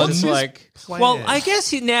 What's Ganon's like, plan? well, I guess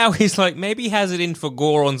he's like, maybe he has it in for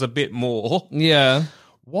Gorons a bit more. Yeah.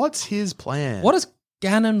 What's his plan? What does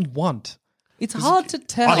Ganon want? It's hard to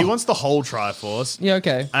tell. Oh, he wants the whole Triforce. Yeah,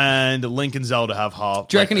 okay. And Link and Zelda have half.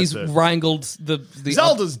 Do you reckon like, he's that's it. wrangled the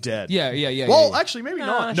Zelda's dead. Yeah. Well, yeah. actually, maybe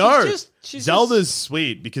not. She's No, she's Zelda's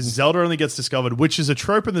sweet because Zelda only gets discovered, which is a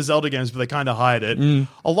trope in the Zelda games, but they kind of hide it.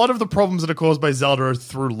 A lot of the problems that are caused by Zelda are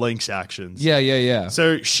through Link's actions. Yeah.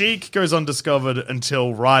 So Sheik goes undiscovered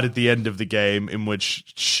until right at the end of the game, in which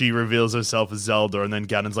she reveals herself as Zelda, and then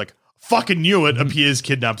Ganon's like, fucking knew it, appears,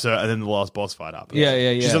 kidnaps her, and then the last boss fight happens.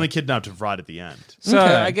 Yeah. She's only kidnapped right at the end. So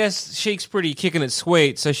Okay. I guess Sheik's pretty kicking it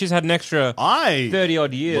sweet. So she's had an extra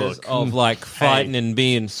 30-odd years Look. of like fighting and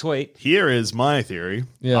being sweet. Here is my theory.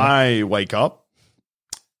 Yeah. I wake up,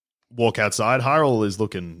 walk outside, Hyrule is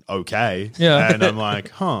looking okay. Yeah. And I'm like,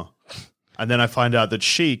 huh. And then I find out that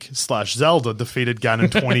Sheik/Zelda defeated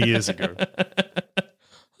Ganon 20 years ago.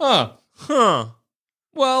 Huh.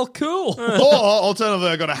 Well, cool. Or alternatively,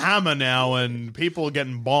 I got a hammer now and people are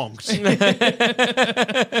getting bonked.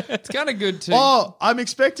 It's kind of good too. Oh, I'm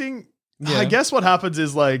expecting. Yeah. I guess what happens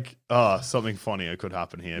is like, something funnier could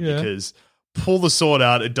happen here Yeah. because pull the sword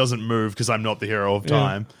out. It doesn't move because I'm not the hero of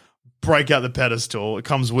time. Break out the pedestal. It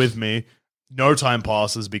comes with me. No time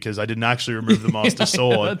passes because I didn't actually remove the Master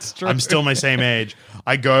Sword. That's true. I'm still my same age.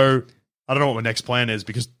 I don't know what my next plan is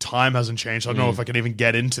because time hasn't changed. I don't know if I can even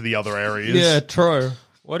get into the other areas. Yeah, true.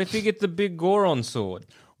 What if you get the big Goron sword?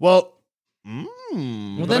 Well,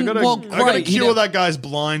 Well, I then, gotta cure you that guy's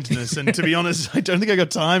blindness, and to be honest, I don't think I got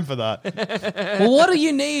time for that. Well, what do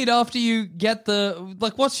you need after you get the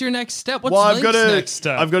what's your next step? What's I've Link's next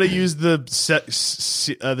step? got to use the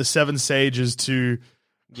seven sages to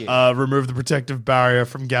remove the protective barrier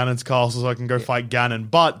from Ganon's castle, so I can go fight Ganon.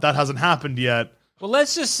 But that hasn't happened yet. Well,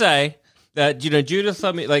 let's just say that Judith,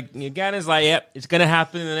 Ganon's like, yep, it's going to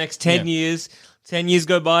happen in the next 10 years. 10 years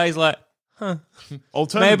go by, he's like,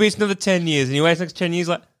 maybe it's another 10 years. And he waits next 10 years,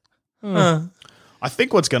 like, I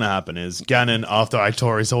think what's going to happen is Ganon, after I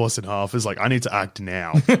tore his horse in half, is like, I need to act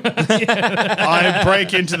now. I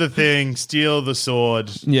break into the thing, steal the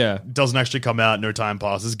sword. Yeah. Doesn't actually come out. No time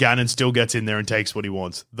passes. Ganon still gets in there and takes what he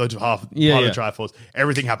wants. The part of the Triforce.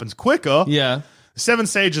 Everything happens quicker. Yeah. Seven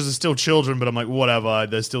sages are still children, but I'm like, whatever.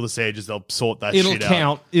 They're still the sages. They'll sort that shit out. It'll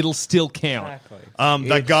count. It'll still count. Exactly.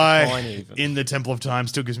 That It's guy fine even. in the Temple of Time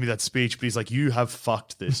still gives me that speech, but he's like, you have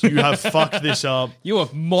fucked this. You have fucked this up. You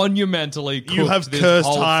have monumentally cooked You have this cursed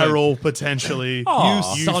whole thing. Hyrule, potentially. You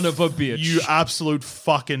son of a bitch. You absolute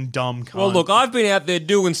fucking dumb cunt. Well, look, I've been out there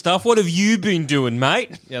doing stuff. What have you been doing,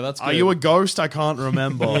 mate? Yeah, that's good. Are you a ghost? I can't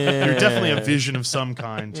remember. You're definitely a vision of some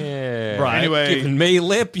kind. Yeah. Right. Anyway. Giving me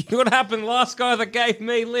lip. You know what happened last guy that gave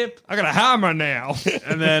me lip? I got a hammer now.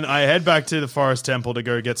 And then I head back to the Forest Temple to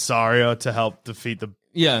go get Saria to help defeat the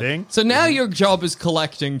thing. So now your job is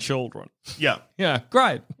collecting children. Yeah. Yeah,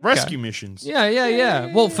 great. Rescue missions.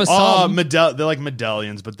 Yeah. Well, for Oh, some... they're like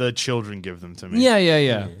medallions, but the children give them to me.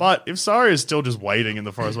 Yeah. But if Saria is still just waiting in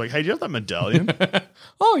the forest, like, hey, do you have that medallion?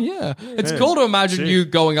 Oh, yeah. It's cool to imagine you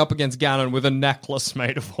going up against Ganon with a necklace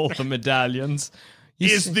made of all the medallions.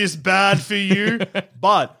 Is this bad for you?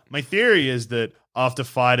 But my theory is that after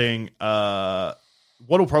fighting,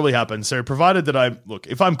 what will probably happen? So, provided that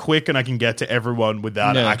if I'm quick and I can get to everyone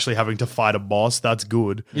without actually having to fight a boss, that's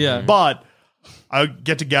good. Yeah. But I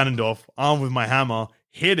get to Ganondorf, armed with my hammer,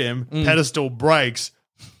 hit him, pedestal breaks.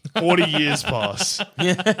 40 years pass.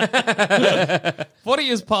 40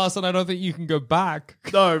 years pass, and I don't think you can go back.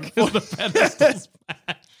 No, The pedestal's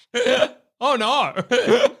smash. Oh, no.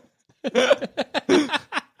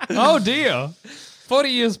 Oh, dear. 40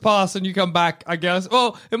 years pass and you come back, I guess.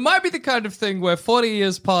 Well, it might be the kind of thing where 40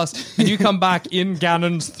 years pass and you come back in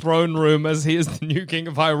Ganon's throne room as he is the new king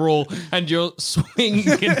of Hyrule and your swing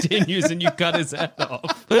continues and you cut his head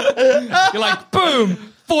off. You're like, boom,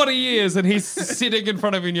 40 years and he's sitting in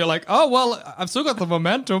front of you and you're like, oh, well, I've still got the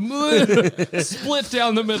momentum. Split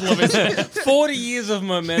down the middle of his head. 40 years of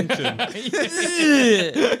momentum.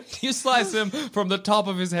 You slice him from the top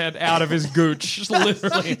of his head out of his gooch,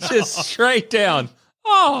 literally. Just straight down.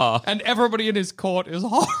 Oh. And everybody in his court is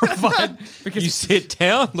horrified because You sit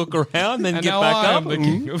down, look around, then and get now back I up. am the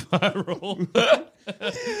king of Hyrule.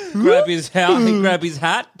 Grab his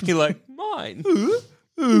hat, be like, mine.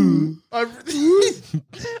 I just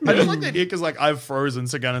like the idea because, like, I've frozen,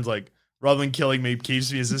 so Ganon's like, rather than killing me,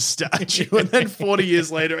 keeps me as a statue, and then 40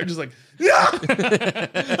 years later, I'm just like,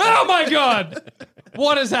 Oh my god!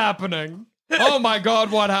 What is happening? Oh my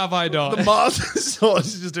god, what have I done? the Master Sword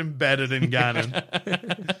is just embedded in Ganon.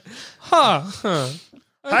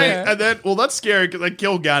 Hey, and then, well, that's scary because I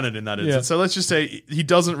killed Ganon in that instance. Yeah. So let's just say he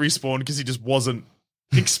doesn't respawn because he just wasn't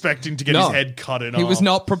expecting to get his head cut in half. He was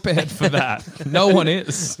not prepared for that. No one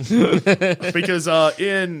is. Because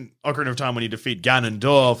in Ocarina of Time, when you defeat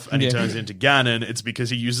Ganondorf and he turns into Ganon, it's because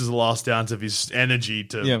he uses the last ounce of his energy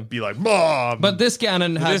to be like, Mom! But this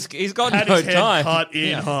Ganon has He's got had no his head time. cut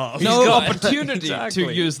in half. no got- opportunity Exactly.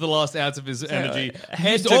 to use the last ounce of his energy.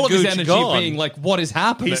 head Used to all of his gooch energy gone. being like, what is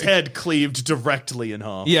happening? His head cleaved directly in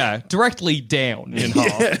half. Yeah, directly down in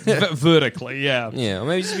half. Vertically, yeah. Yeah, or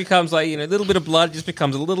maybe it just becomes like, a little bit of blood just becomes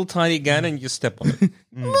a little tiny gun and you just step on it.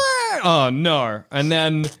 Oh, no. And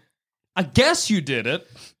then, I guess you did it.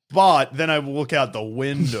 But then I look out the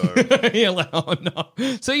window. You're like, oh,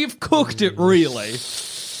 no. So you've cooked it, really.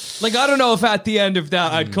 Like, I don't know if at the end of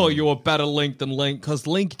that I'd call you a better Link than Link, because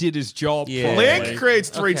Link did his job Yeah. properly. Link creates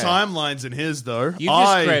 3 Okay. timelines in his, though. You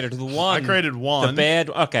just created the one. I created one. The bad.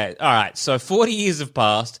 Okay, all right. So 40 years have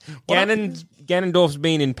passed. Ganondorf's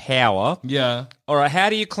been in power. Yeah. All right. How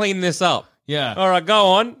do you clean this up? Yeah. All right. Go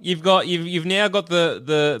on. You've now got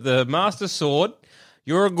the Master Sword.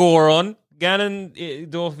 You're a Goron.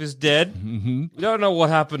 Ganondorf is dead. Mm-hmm. We don't know what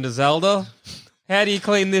happened to Zelda. How do you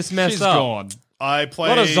clean this mess She's up? gone. I A play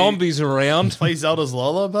lot of zombies around. Play Zelda's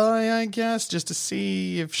Lullaby, I guess, just to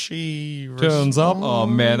see if she Turns up. Oh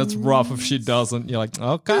man, it's rough if she doesn't. You're like,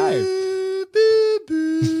 okay.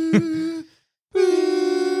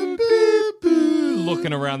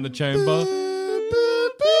 Looking around the chamber.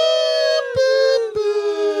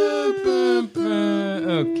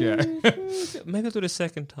 Okay. Maybe I'll do it a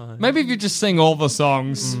second time. Maybe if you just sing all the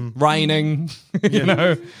songs, raining, you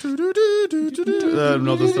know.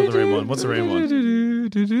 No, that's not the rain one. What's the rain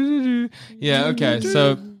one? Yeah, okay.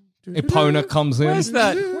 So Epona comes in. Where's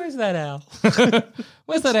that owl?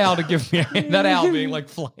 Where's that owl to give me a hand? That owl being like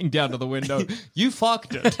flying down to the window. You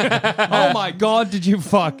fucked it. Oh my God, did you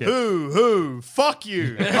fuck it? Who? Fuck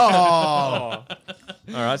you. Oh. All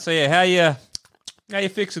right, so yeah, how you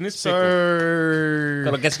fixing this pickle?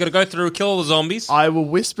 So I guess you got to go through, kill all the zombies. I will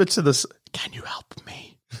whisper to the... Can you help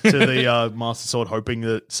me? To the Master Sword, hoping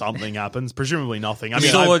that something happens. Presumably nothing. I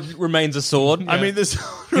mean, sword remains a sword. I mean, the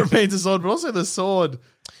sword remains a sword, but also the sword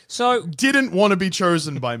So didn't want to be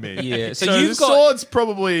chosen by me. Yeah, So, so you've the got- sword's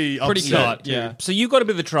probably Pretty upset. cut, yeah. So you got to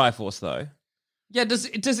be the Triforce though. Yeah, does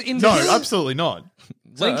in No, this- absolutely not.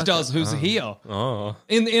 Link does, who's here. Oh,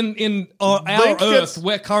 In our Link Earth, gets-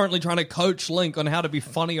 we're currently trying to coach Link on how to be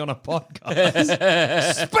funny on a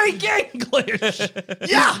podcast. Speak English!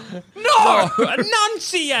 Yeah! no,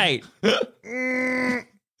 enunciate.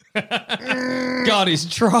 God, he's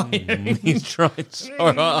trying. He's trying so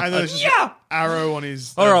hard. And there's just an arrow on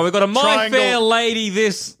his... All right, we've got a My triangle- Fair Lady.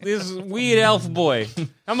 This weird elf boy.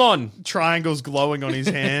 Come on. Triangles glowing on his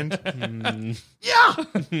hand.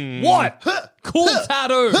 What? Cool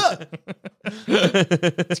tattoo.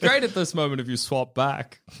 It's great at this moment if you swap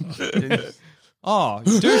back. Oh,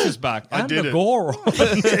 Douche is back. I did it. Goron.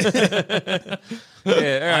 Yeah, all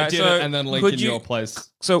right, I did so it, and then Link could in you- your place.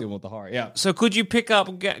 so- deal with the horror. Yeah. So could you pick up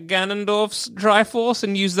Ganondorf's Triforce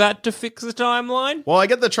and use that to fix the timeline? Well, I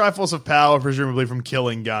get the Triforce of Power, presumably from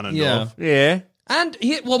killing Ganondorf. Yeah. Yeah. And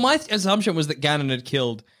my assumption was that Ganon had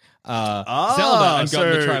killed Zelda and so-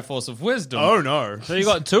 gotten the Triforce of Wisdom. Oh, no. So you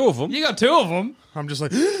got two of them. You got two of them, I'm just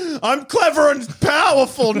like, I'm clever and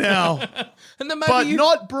powerful now, and then maybe but you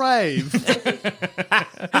not brave.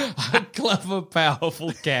 a clever,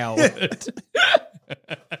 powerful coward.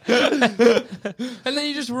 And then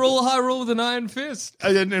you just rule Hyrule with an iron fist.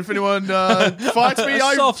 And then if anyone fights me,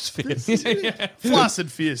 I Soft fist.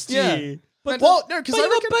 flaccid fist. Yeah. But well, no, because But I you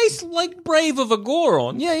got reckon base like Brave of a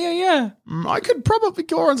Goron. Yeah. I could probably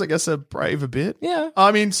Gorons, I guess, are brave a bit. Yeah.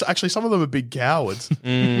 I mean, actually, some of them are big cowards.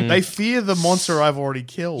 They fear the monster I've already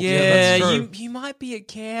killed. Yeah, that's true. you might be a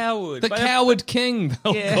coward. The but Coward King,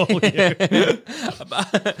 they'll call you.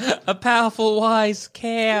 a powerful, wise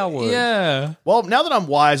coward. Yeah. Well, now that I'm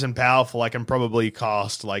wise and powerful, I can probably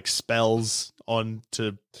cast like spells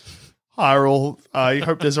onto Hyrule. I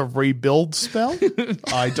hope there's a rebuild spell.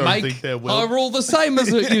 I don't Make think there will. Hyrule the same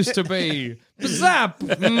as it used to be. Zap!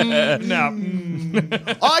 No.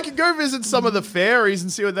 I could go visit some of the fairies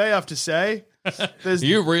and see what they have to say. There's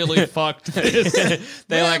You really fucked this.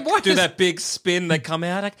 They Man, like do that big spin. They come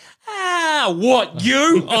out like, what,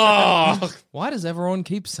 you? Oh, Why does everyone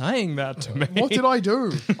keep saying that to me? what did I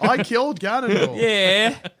do? I killed Ganondorf.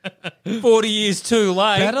 yeah. 40 years too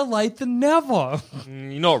late. Better late than never.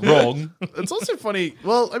 You're not wrong. It's also funny.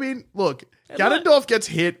 Well, I mean, look, Ganondorf gets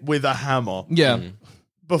hit with a hammer Yeah.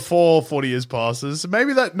 before 40 years passes.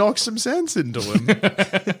 Maybe that knocks some sense into him.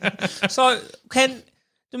 So,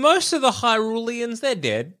 do most of the Hyruleans, they're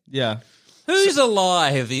dead. Yeah. Who's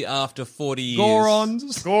alive after 40 years?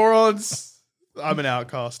 Gorons. I'm an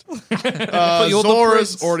outcast. you're the Zoras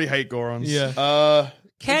prince. already hate Gorons. Yeah.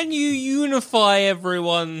 Can you unify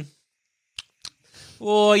everyone?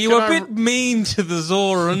 Oh, you were a bit mean to the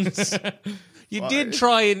Zorans. You did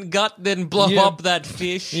try and gut then blow Yeah. up that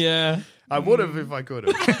fish. Yeah. I would have if I could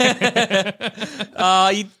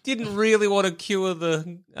have. You didn't really want to cure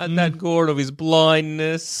that Goron of his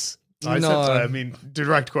blindness. I said, I mean,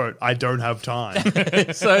 direct quote, I don't have time.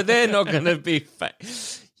 So they're not going to be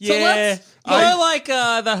Yeah. let's- like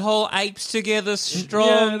that whole apes together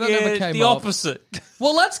strong. Yeah, that never came the up. opposite.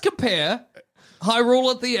 Well, let's compare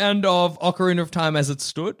Hyrule at the end of Ocarina of Time as it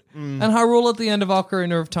stood, and Hyrule at the end of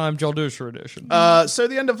Ocarina of Time Jaldusha edition. So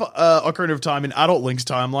the end of Ocarina of Time in Adult Link's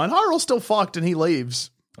timeline, Hyrule's still fucked and he leaves.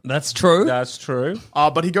 That's true. That's true.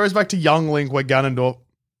 But he goes back to Young Link where Ganondorf...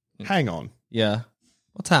 Hang on. Yeah.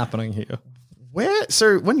 What's happening here?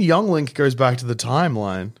 So when Young Link goes back to the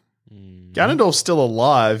timeline, Ganondorf's still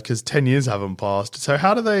alive because 10 years haven't passed. So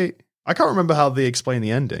how do they... I can't remember how they explain the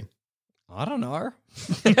ending. I don't know.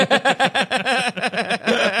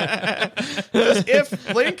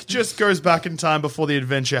 If Link just goes back in time before the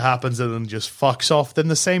adventure happens and then just fucks off, then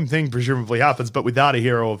the same thing presumably happens, but without a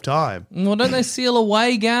hero of time. Well, don't they seal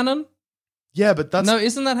away Ganon? Yeah, but that's... No,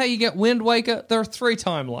 isn't that how you get Wind Waker? There are 3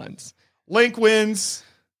 timelines. Link wins.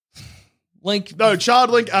 Link... No, Child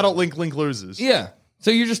Link, Adult Link, Link loses. Yeah. So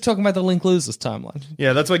you're just talking about the Link loses timeline.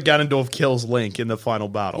 Yeah, that's why Ganondorf kills Link in the final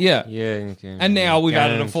battle. Yeah. Yeah, okay. And now we've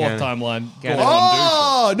added a 4th timeline.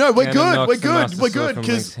 Oh, no, we're good. We're good. We're good.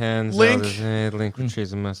 Because Because Link Link... Link retrieves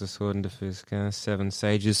the Master Sword and defeats Ganon. 7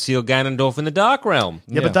 sages seal Ganondorf in the Dark Realm.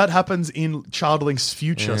 Yeah, but that happens in Child Link's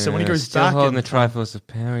future. So when he goes still back holding in the Triforce of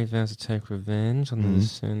Power, he vows to take revenge on the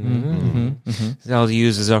sin. Zelda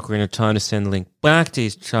uses Ocarina of Time to send Link back to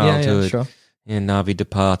his childhood. Yeah, sure. And Navi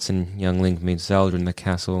departs, and young Link meets Zelda in the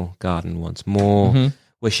castle garden once more,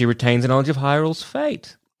 where she retains a knowledge of Hyrule's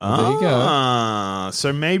fate. There you go.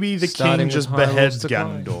 So maybe the Starting king just with Hyrule's beheads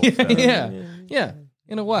decline. Ganondorf. Yeah,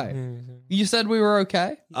 in a way. You said we were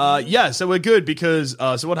okay? Yeah, so we're good because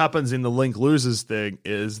so what happens in the Link loses thing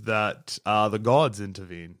is that the gods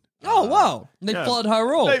intervene. Oh, wow. They flood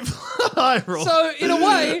Hyrule. They flood Hyrule. So, in a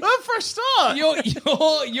way, for a start,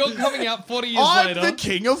 you're coming out 40 years I'm later. the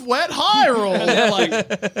king of wet Hyrule. And they're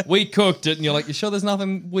like, we cooked it. And you're like, you sure there's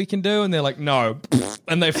nothing we can do? And they're like, no.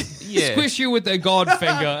 And they squish you with their god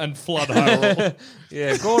finger and flood Hyrule.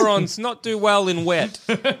 Yeah, Goron's not do well in wet.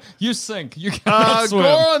 You sink. You cannot swim.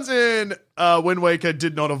 Gorons in Wind Waker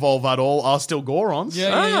did not evolve at all, are still Gorons.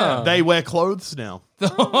 Yeah. They wear clothes now.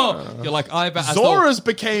 You're like, I bet. Zoras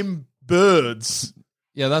became birds.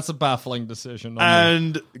 Yeah, that's a baffling decision.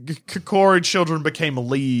 And Kokori children became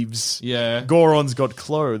leaves. Yeah. Gorons got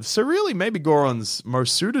clothes. So really, maybe Goron's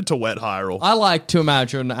most suited to wet Hyrule. I like to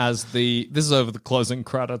imagine as this is over the closing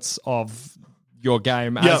credits of your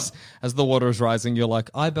game, as the water is rising, you're like,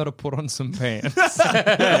 I better put on some pants.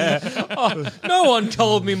 No one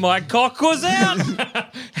told me my cock was out.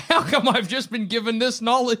 How come I've just been given this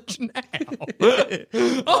knowledge now?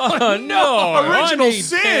 Oh, no. Original I need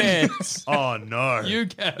sin. pants. Oh no. You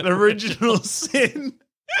get it. Original sin.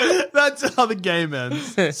 That's how the game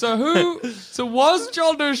ends. So was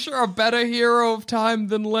Joldush a better hero of time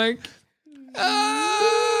than Link?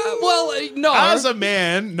 Well, no. As a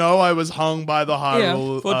man, no, I was hung by the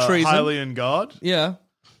Hyrule for treason. Hylian god. Yeah.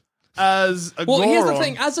 As a Well, Goron, here's the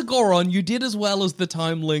thing. As a Goron, you did as well as the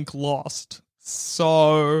time Link lost.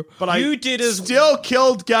 So... but You I did as- still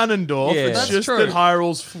killed Ganondorf. Yeah. It's That's just true. that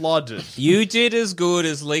Hyrule's flooded. You did as good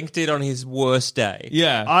as Link did on his worst day.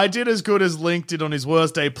 Yeah. I did as good as Link did on his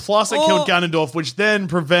worst day, plus I killed Ganondorf, which then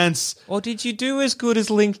prevents... Or did you do as good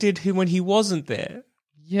as Link did when he wasn't there?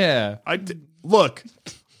 Yeah. Look,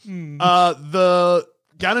 the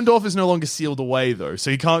Ganondorf is no longer sealed away, though, so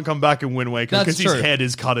he can't come back in Wind Waker That's because his true. head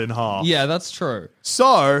is cut in half. Yeah, that's true.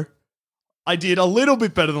 So, I did a little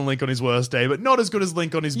bit better than Link on his worst day, but not as good as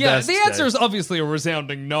Link on his Yeah, best the answer day. is obviously a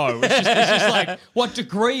resounding no. It's just like, what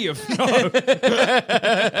degree of no?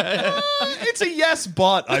 It's a yes,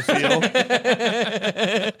 but, I feel.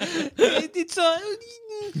 It's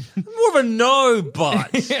more of a no,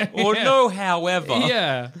 but. Or no, however.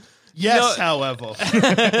 Yeah. Yes, however.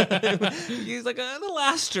 Use like a little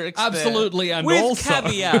asterisk there. Absolutely, and with also.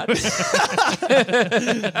 caveat.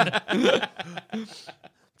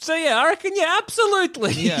 So yeah, I reckon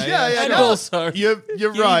absolutely. Yeah, And no. also, You're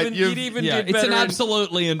right. You'd even Yeah, did it's better an in-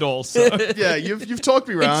 absolutely and also. Yeah, you've talked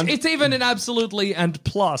me around. It's even an absolutely and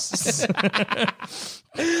plus.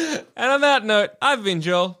 And on that note, I've been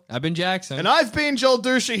Joel. I've been Jackson. And I've been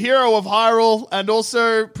Joldush, a hero of Hyrule, and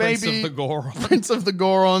also Prince maybe of the Goron. Prince of the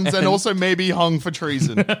Gorons, and also maybe hung for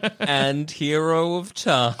treason. And hero of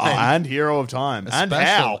time. And hero of time. And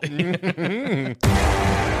how.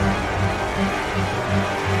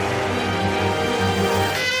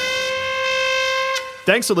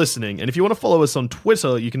 Thanks for listening, and if you want to follow us on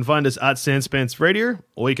Twitter, you can find us at Sanspants Radio,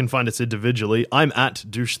 or you can find us individually. I'm at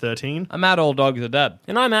Douche13. I'm at All Dogs Are Dead.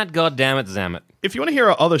 And I'm at Goddammit. If you want to hear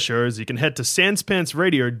our other shows, you can head to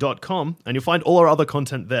sanspantsradio.com, and you'll find all our other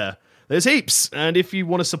content there. There's heaps, and if you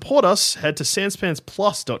want to support us, head to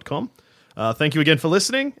sanspantsplus.com. Thank you again for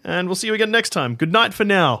listening, and we'll see you again next time. Good night for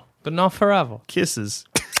now. But not forever. Kisses.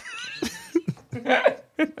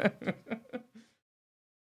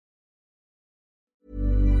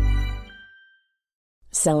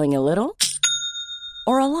 Selling a little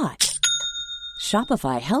or a lot?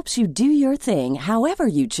 Shopify helps you do your thing however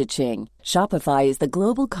you cha-ching. Shopify is the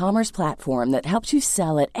global commerce platform that helps you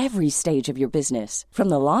sell at every stage of your business. From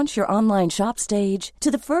the launch your online shop stage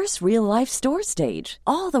to the first real-life store stage,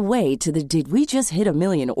 all the way to the did we just hit a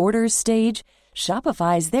million orders stage.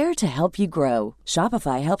 Shopify is there to help you grow.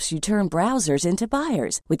 Shopify helps you turn browsers into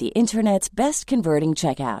buyers with the internet's best converting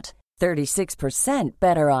checkout. 36%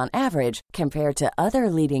 better on average compared to other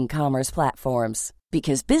leading commerce platforms.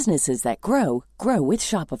 Because businesses that grow, grow with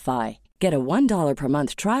Shopify. Get a $1 per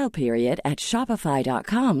month trial period at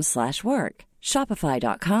shopify.com/work.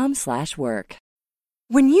 Shopify.com/work.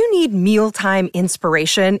 When you need mealtime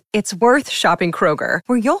inspiration, it's worth shopping Kroger,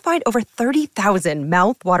 where you'll find over 30,000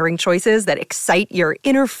 mouth-watering choices that excite your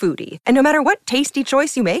inner foodie. And no matter what tasty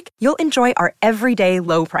choice you make, you'll enjoy our everyday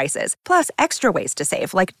low prices, plus extra ways to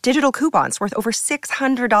save, like digital coupons worth over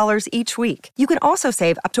 $600 each week. You can also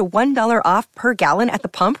save up to $1 off per gallon at the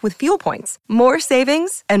pump with fuel points. More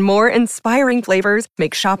savings and more inspiring flavors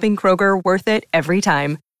make shopping Kroger worth it every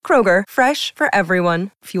time. Kroger, fresh for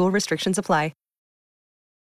everyone. Fuel restrictions apply.